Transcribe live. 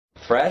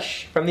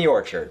fresh from the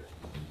orchard.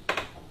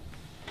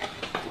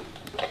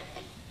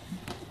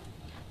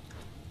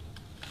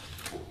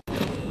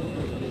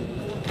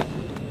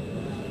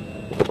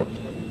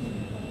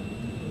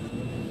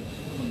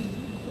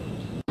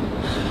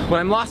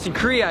 When I'm lost in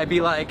Korea, I'd be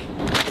like,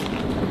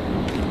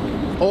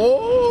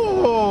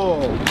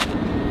 oh!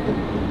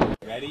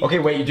 Ready? Okay,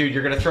 wait, dude,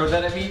 you're gonna throw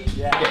that at me?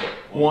 Yeah. Okay.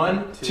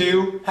 One,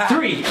 two,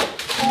 three!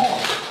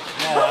 Oh.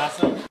 Yeah,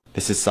 awesome.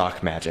 This is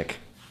sock magic.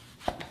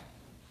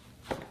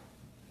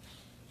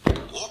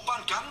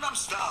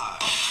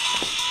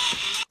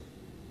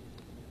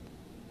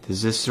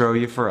 Does this throw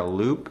you for a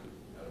loop?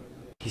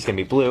 He's gonna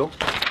be blue.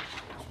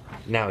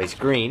 Now he's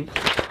green.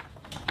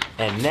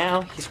 And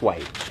now he's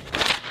white.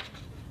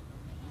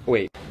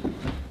 Wait.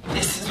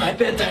 This is my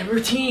bedtime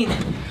routine.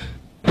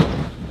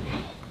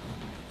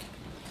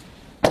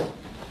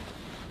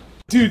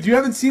 Dude, you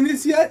haven't seen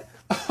this yet?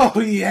 Oh,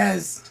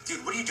 yes.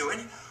 Dude, what are you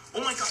doing? Oh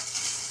my god.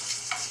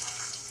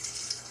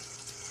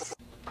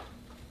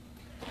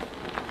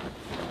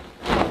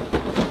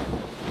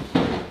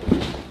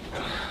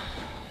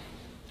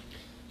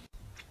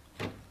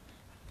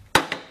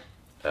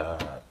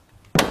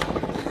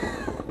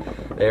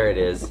 There it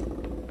is.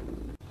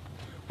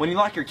 When you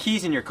lock your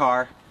keys in your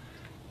car,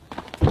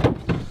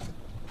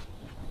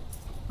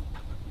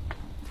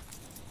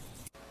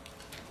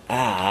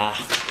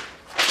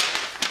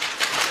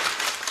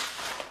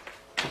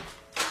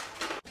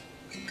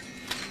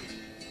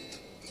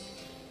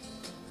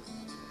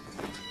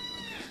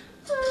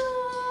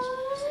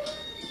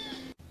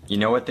 you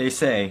know what they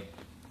say,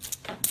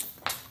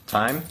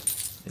 time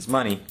is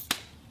money.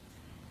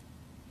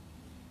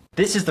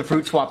 This is the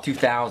Fruit Swap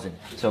 2000.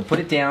 So put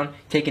it down,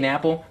 take an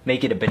apple,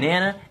 make it a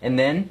banana, and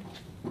then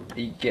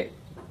you get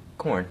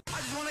corn.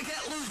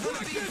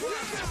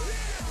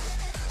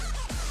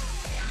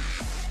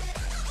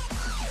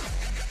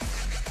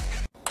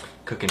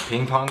 Cooking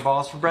ping pong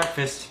balls for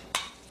breakfast.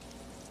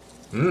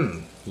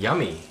 Mmm,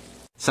 yummy.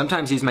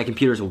 Sometimes use my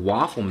computer as a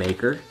waffle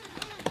maker.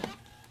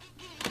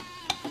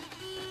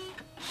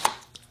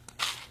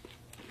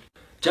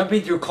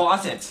 Jumping through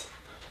closets.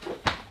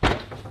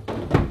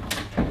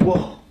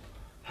 Whoa,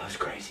 that was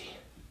crazy.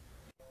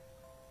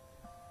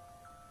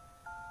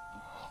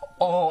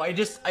 Oh,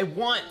 I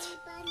want